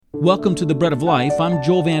Welcome to the Bread of Life. I'm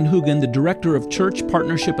Joel Van Hoogen, the Director of Church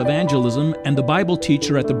Partnership Evangelism and the Bible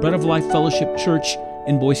teacher at the Bread of Life Fellowship Church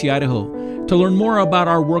in Boise, Idaho. To learn more about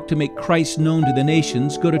our work to make Christ known to the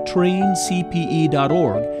nations, go to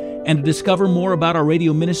traincpe.org. And to discover more about our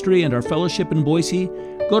radio ministry and our fellowship in Boise,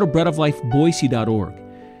 go to breadoflifeboise.org.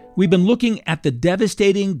 We've been looking at the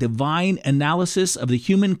devastating divine analysis of the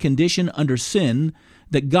human condition under sin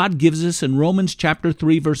that God gives us in Romans chapter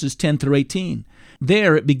 3, verses 10 through 18.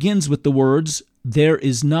 There it begins with the words, "There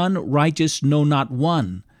is none righteous, no, not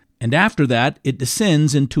one." And after that, it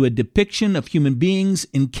descends into a depiction of human beings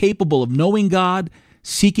incapable of knowing God,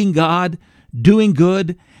 seeking God, doing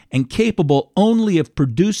good, and capable only of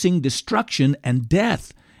producing destruction and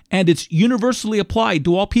death. And it's universally applied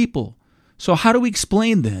to all people. So how do we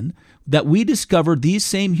explain then that we discover these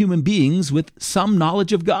same human beings with some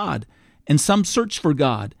knowledge of God, and some search for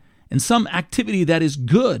God, and some activity that is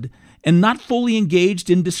good, and not fully engaged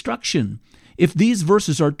in destruction? If these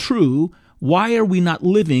verses are true, why are we not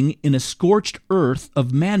living in a scorched earth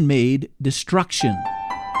of man-made destruction?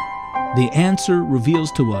 The answer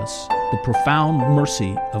reveals to us the profound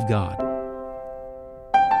mercy of God.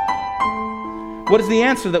 What is the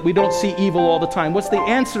answer that we don't see evil all the time? What's the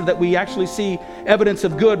answer that we actually see evidence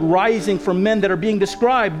of good rising from men that are being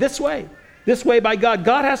described this way by God?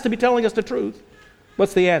 God has to be telling us the truth.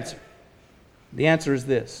 What's the answer? The answer is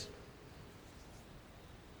this: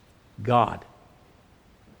 God.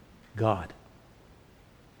 God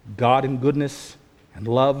in goodness and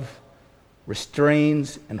love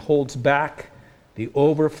restrains and holds back the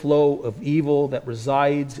overflow of evil that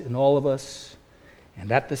resides in all of us.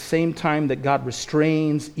 And at the same time that God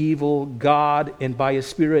restrains evil, God, and by His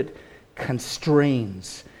Spirit,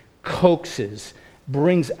 constrains, coaxes,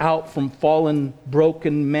 brings out from fallen,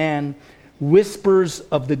 broken man, whispers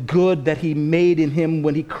of the good that He made in him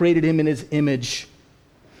when He created him in His image.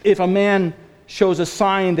 If a man shows a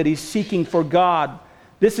sign that he's seeking for God,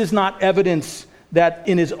 this is not evidence that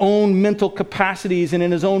in his own mental capacities and in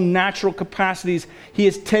his own natural capacities, he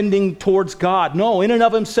is tending towards God. No, in and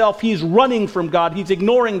of himself, he's running from God. He's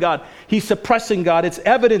ignoring God. He's suppressing God. It's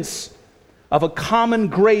evidence of a common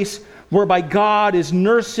grace whereby God is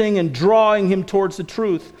nursing and drawing him towards the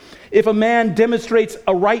truth. If a man demonstrates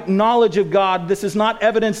a right knowledge of God, this is not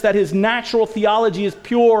evidence that his natural theology is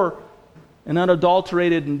pure and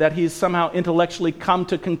unadulterated and that he's somehow intellectually come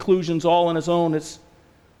to conclusions all on his own. It's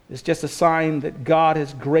just a sign that God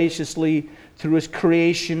has graciously, through His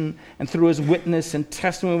creation and through His witness and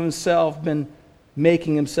testimony of Himself, been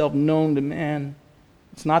making Himself known to man.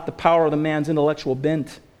 It's not the power of the man's intellectual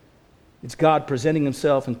bent. It's God presenting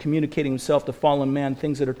Himself and communicating Himself to fallen man,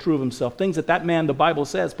 things that are true of Himself, things that man, the Bible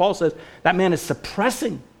says, Paul says, that man is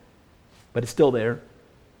suppressing, but it's still there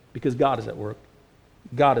because God is at work.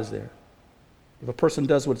 God is there. If a person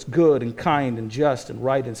does what's good and kind and just and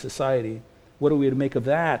right in society, what are we to make of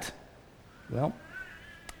that? Well,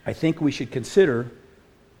 I think we should consider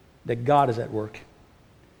that God is at work.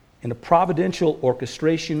 In the providential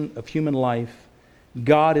orchestration of human life,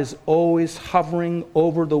 God is always hovering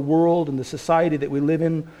over the world and the society that we live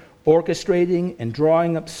in, orchestrating and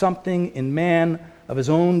drawing up something in man of His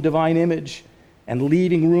own divine image and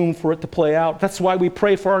leaving room for it to play out. That's why we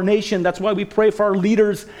pray for our nation. That's why we pray for our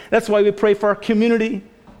leaders. That's why we pray for our community.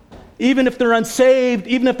 Even if they're unsaved,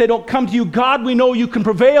 even if they don't come to you, God, we know you can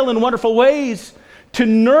prevail in wonderful ways to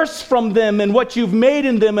nurse from them and what you've made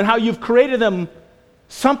in them and how you've created them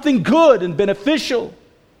something good and beneficial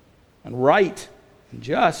and right and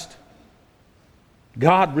just.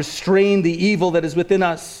 God, restrain the evil that is within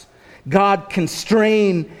us. God,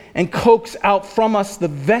 constrain and coax out from us the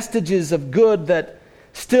vestiges of good that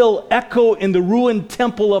still echo in the ruined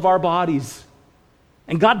temple of our bodies.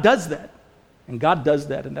 And God does that. And God does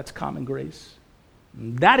that, and that's common grace.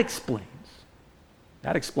 And that explains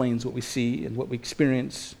what we see and what we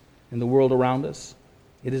experience in the world around us.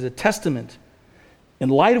 It is a testament, in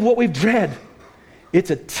light of what we've read, it's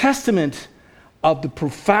a testament of the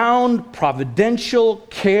profound providential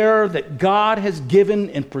care that God has given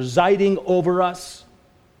in presiding over us,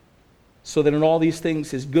 so that in all these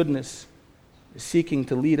things His goodness is seeking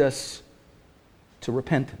to lead us to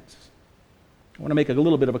repentance. I want to make a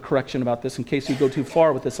little bit of a correction about this in case we go too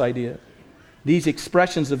far with this idea. These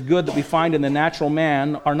expressions of good that we find in the natural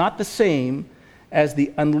man are not the same as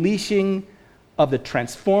the unleashing of the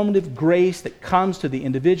transformative grace that comes to the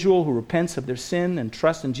individual who repents of their sin and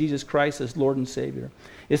trusts in Jesus Christ as Lord and Savior.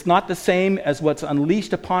 It's not the same as what's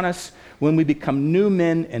unleashed upon us when we become new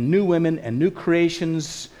men and new women and new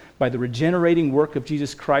creations by the regenerating work of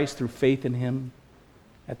Jesus Christ through faith in Him.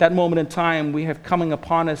 At that moment in time, we have coming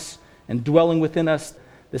upon us and dwelling within us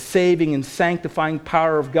the saving and sanctifying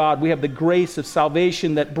power of God. We have the grace of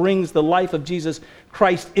salvation that brings the life of Jesus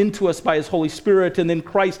Christ into us by his Holy Spirit, and then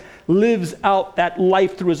Christ lives out that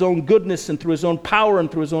life through his own goodness and through his own power and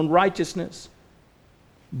through his own righteousness.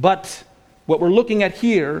 But what we're looking at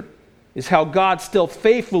here is how God still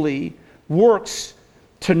faithfully works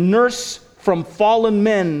to nurse from fallen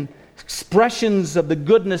men expressions of the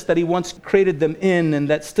goodness that he once created them in and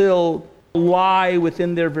that still lie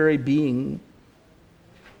within their very being.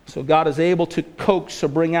 So God is able to coax or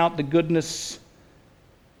bring out the goodness.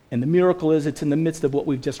 And the miracle is it's in the midst of what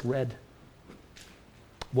we've just read.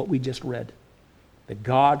 What we just read. That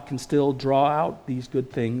God can still draw out these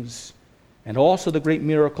good things. And also the great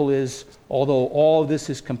miracle is, although all of this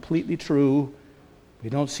is completely true, we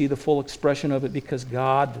don't see the full expression of it because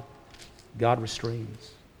God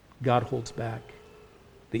restrains. God holds back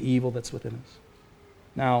the evil that's within us.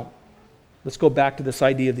 Now, let's go back to this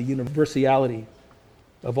idea of the universality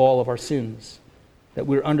of all of our sins. That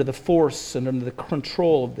we're under the force and under the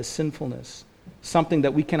control of the sinfulness. Something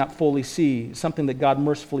that we cannot fully see. Something that God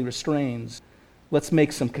mercifully restrains. Let's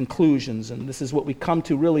make some conclusions. And this is what we come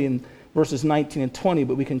to really in verses 19 and 20,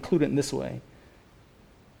 but we conclude it in this way.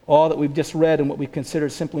 All that we've just read and what we've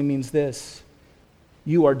considered simply means this.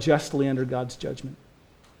 You are justly under God's judgment.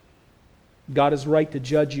 God is right to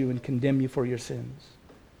judge you and condemn you for your sins.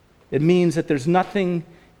 It means that there's nothing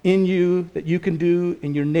in you that you can do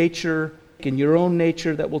in your nature, in your own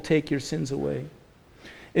nature, that will take your sins away.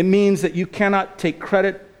 It means that you cannot take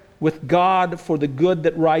credit with God for the good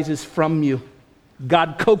that rises from you.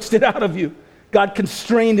 God coaxed it out of you. God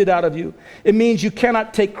constrained it out of you. It means you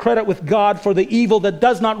cannot take credit with God for the evil that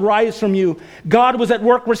does not rise from you. God was at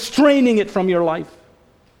work restraining it from your life.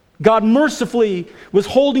 God mercifully was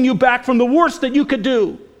holding you back from the worst that you could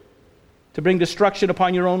do to bring destruction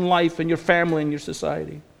upon your own life and your family and your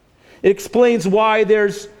society. It explains why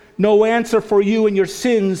there's no answer for you in your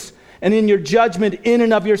sins and in your judgment in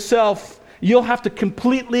and of yourself. You'll have to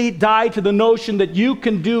completely die to the notion that you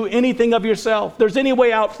can do anything of yourself. There's any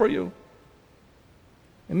way out for you.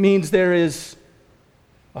 It means there is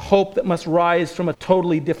a hope that must rise from a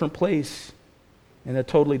totally different place and a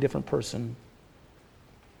totally different person.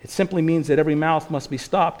 It simply means that every mouth must be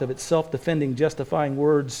stopped of its self-defending, justifying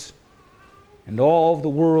words, and all of the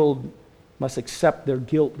world must accept their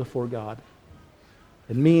guilt before God.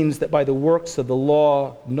 It means that by the works of the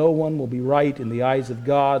law, no one will be right in the eyes of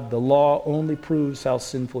God. The law only proves how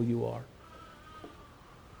sinful you are.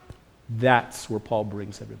 That's where Paul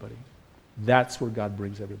brings everybody. That's where God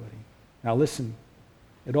brings everybody. Now listen,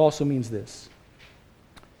 it also means this.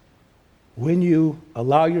 When you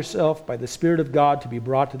allow yourself by the Spirit of God to be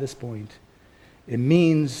brought to this point, it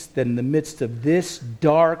means that in the midst of this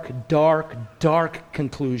dark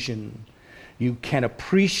conclusion, you can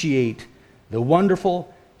appreciate the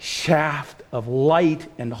wonderful shaft of light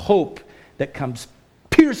and hope that comes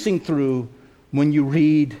piercing through when you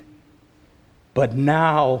read, but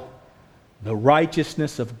now the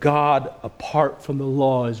righteousness of God apart from the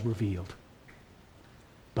law is revealed.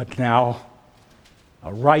 But now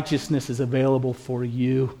a righteousness is available for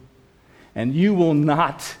you, and you will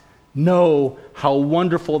not know how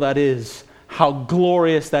wonderful that is, how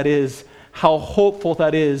glorious that is, how hopeful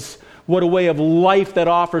that is, what a way of life that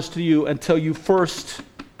offers to you until you first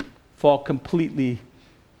fall completely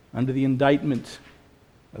under the indictment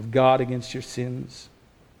of God against your sins.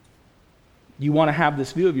 You want to have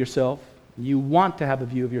this view of yourself. You want to have a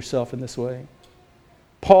view of yourself in this way.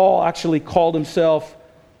 Paul actually called himself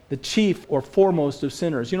the chief or foremost of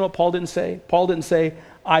sinners. You know what Paul didn't say? Paul didn't say,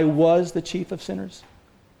 I was the chief of sinners.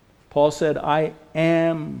 Paul said, I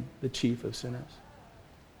am the chief of sinners.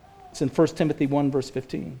 It's in 1 Timothy 1, verse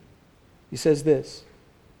 15. He says this,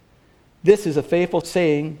 this is a faithful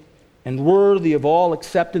saying and worthy of all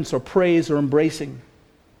acceptance or praise or embracing,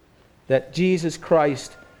 that Jesus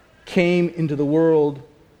Christ came into the world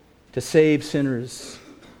to save sinners,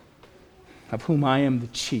 of whom I am the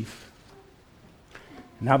chief.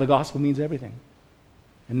 Now the gospel means everything.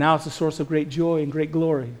 And now it's a source of great joy and great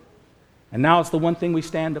glory. And now it's the one thing we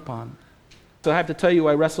stand upon. So I have to tell you,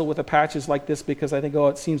 I wrestle with passages like this because I think,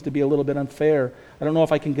 it seems to be a little bit unfair. I don't know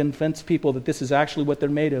if I can convince people that this is actually what they're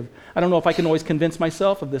made of. I don't know if I can always convince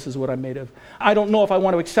myself of this is what I'm made of. I don't know if I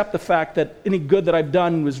want to accept the fact that any good that I've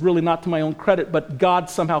done was really not to my own credit, but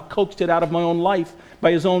God somehow coaxed it out of my own life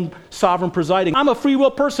by his own sovereign presiding. I'm a free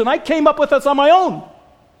will person. I came up with this on my own.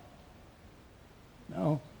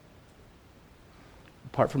 No.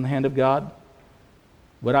 Apart from the hand of God,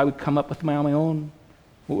 what I would come up with on my own,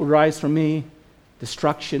 what would rise from me?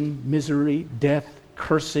 Destruction, misery, death,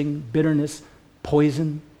 cursing, bitterness,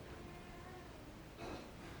 poison.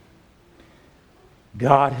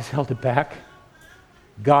 God has held it back.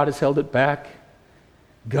 God has held it back.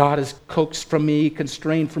 God has coaxed from me,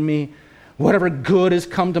 constrained from me whatever good has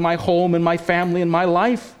come to my home and my family and my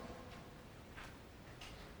life.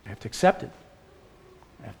 I have to accept it.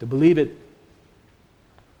 I have to believe it.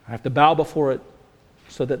 I have to bow before it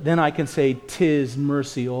so that then I can say, "'Tis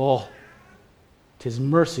mercy all. 'Tis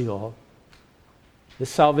mercy all." The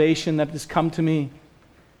salvation that has come to me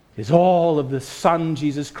is all of the Son,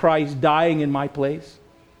 Jesus Christ, dying in my place.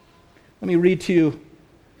 Let me read to you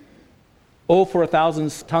 "Oh, for a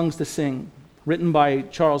Thousand Tongues to Sing," written by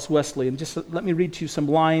Charles Wesley. And just let me read to you some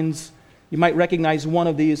lines. You might recognize one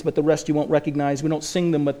of these, but the rest you won't recognize. We don't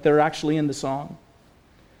sing them, but they're actually in the song.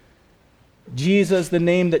 "Jesus, the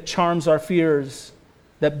name that charms our fears,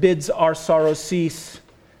 that bids our sorrow cease.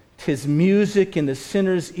 'Tis music in the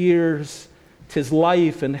sinner's ears. 'Tis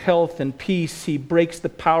life and health and peace. He breaks the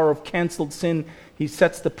power of canceled sin. He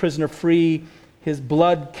sets the prisoner free. His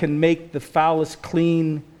blood can make the foulest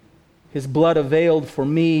clean. His blood availed for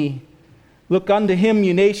me. Look unto him,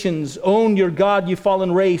 you nations. Own your God, you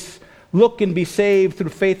fallen race. Look and be saved through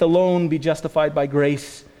faith alone. Be justified by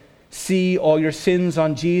grace. See all your sins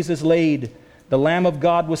on Jesus laid. The Lamb of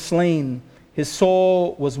God was slain. His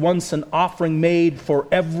soul was once an offering made for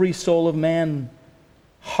every soul of man.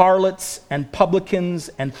 Harlots and publicans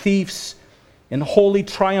and thieves in holy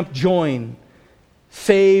triumph join.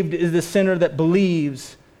 Saved is the sinner that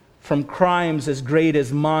believes from crimes as great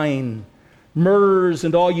as mine. Murderers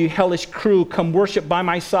and all you hellish crew, come worship by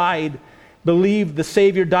my side. Believe the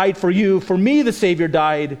Savior died for you. For me the Savior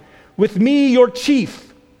died. With me your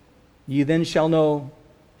chief. Ye then shall know,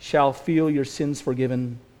 shall feel your sins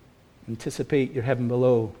forgiven. Anticipate your heaven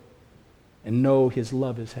below, and know his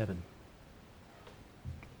love is heaven.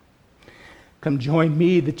 Come join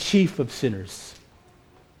me, the chief of sinners,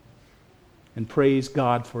 and praise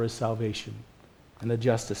God for his salvation and the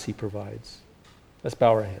justice he provides. Let's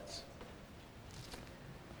bow our heads.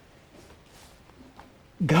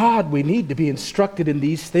 God, we need to be instructed in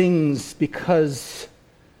these things because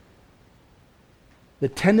the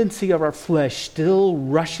tendency of our flesh still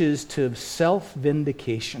rushes to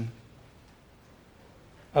self-vindication.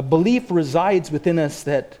 A belief resides within us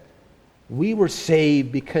that we were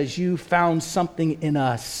saved because you found something in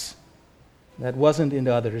us that wasn't in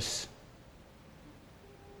others.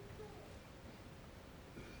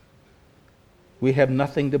 We have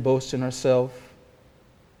nothing to boast in ourselves.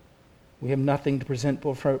 We have nothing to present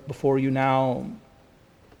before you now.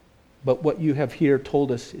 But what you have here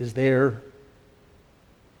told us is there.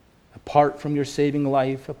 Apart from your saving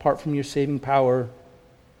life, apart from your saving power,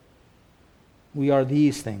 we are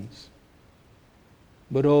these things.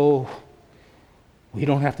 But oh, we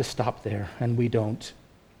don't have to stop there, and we don't.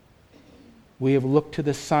 We have looked to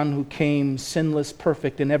the Son who came sinless,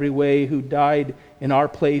 perfect in every way, who died in our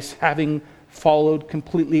place, having followed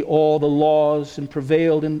completely all the laws and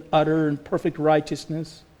prevailed in utter and perfect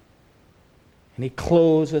righteousness. And he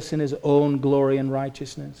clothes us in his own glory and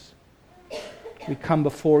righteousness. We come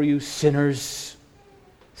before you sinners,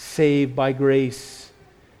 saved by grace,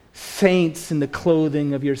 saints in the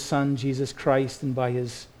clothing of your Son, Jesus Christ, and by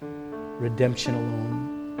his redemption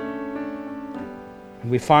alone.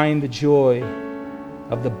 And we find the joy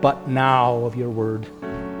of the but now of your word.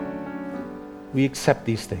 We accept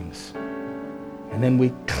these things. And then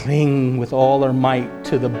we cling with all our might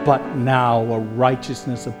to the but now, a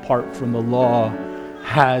righteousness apart from the law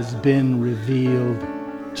has been revealed.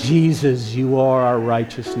 Jesus, you are our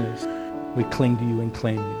righteousness. We cling to you and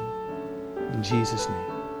claim you. In Jesus'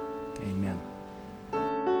 name, amen.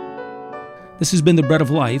 This has been The Bread of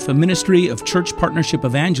Life, a ministry of Church Partnership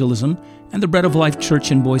Evangelism and the Bread of Life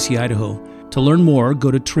Church in Boise, Idaho. To learn more,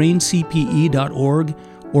 go to traincpe.org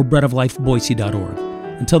or breadoflifeboise.org.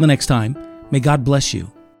 Until the next time, may God bless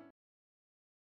you